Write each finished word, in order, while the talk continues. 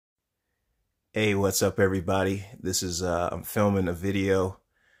Hey, what's up, everybody? This is I'm filming a video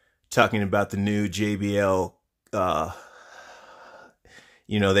talking about the new JBL. Uh,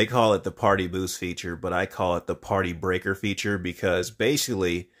 they call it the Party Boost feature, but I call it the Party Breaker feature because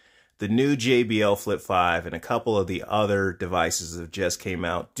basically the new JBL Flip 5 and a couple of the other devices that just came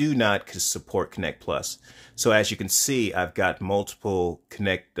out do not support Connect Plus. So as you can see, I've got multiple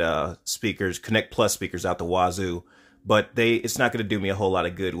Connect speakers, Connect Plus speakers out the wazoo. But it's not going to do me a whole lot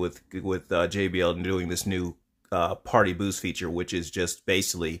of good with JBL doing this new Party Boost feature, which is just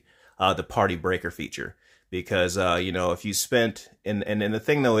basically the Party Breaker feature. Because if you spent and the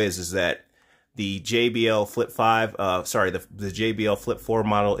thing though is that the JBL Flip 5, the JBL Flip 4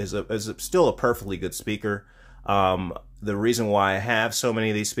 model is still a perfectly good speaker. The reason why I have so many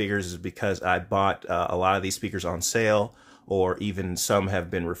of these speakers is because I bought a lot of these speakers on sale, or even some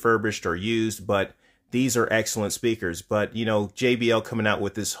have been refurbished or used, but these are excellent speakers. But, JBL coming out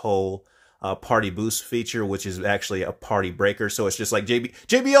with this whole Party Boost feature, which is actually a Party Breaker. So it's just like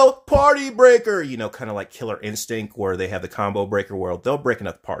JBL Party Breaker, kind of like Killer Instinct, where they have the combo breaker where they'll break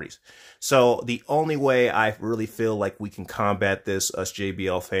enough parties. So the only way I really feel like we can combat this, us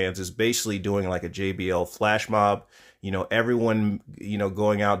JBL fans, is basically doing like a JBL flash mob. Everyone,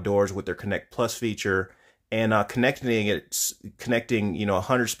 going outdoors with their Connect Plus feature, and connecting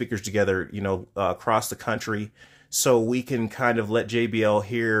 100 speakers together, across the country, so we can kind of let JBL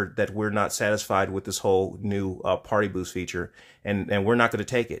hear that we're not satisfied with this whole new Party Boost feature, and we're not going to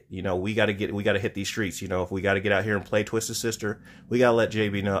take it. We got to hit these streets. If we got to get out here and play Twisted Sister, we got to let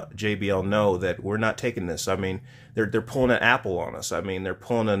JBL know that we're not taking this. I mean, they're pulling an Apple on us. I mean, they're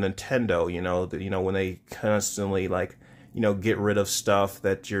pulling a Nintendo. When they constantly get rid of stuff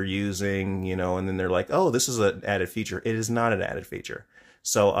that you're using, and then they're like, oh, this is an added feature. It is not an added feature.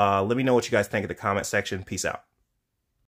 So let me know what you guys think in the comment section. Peace out.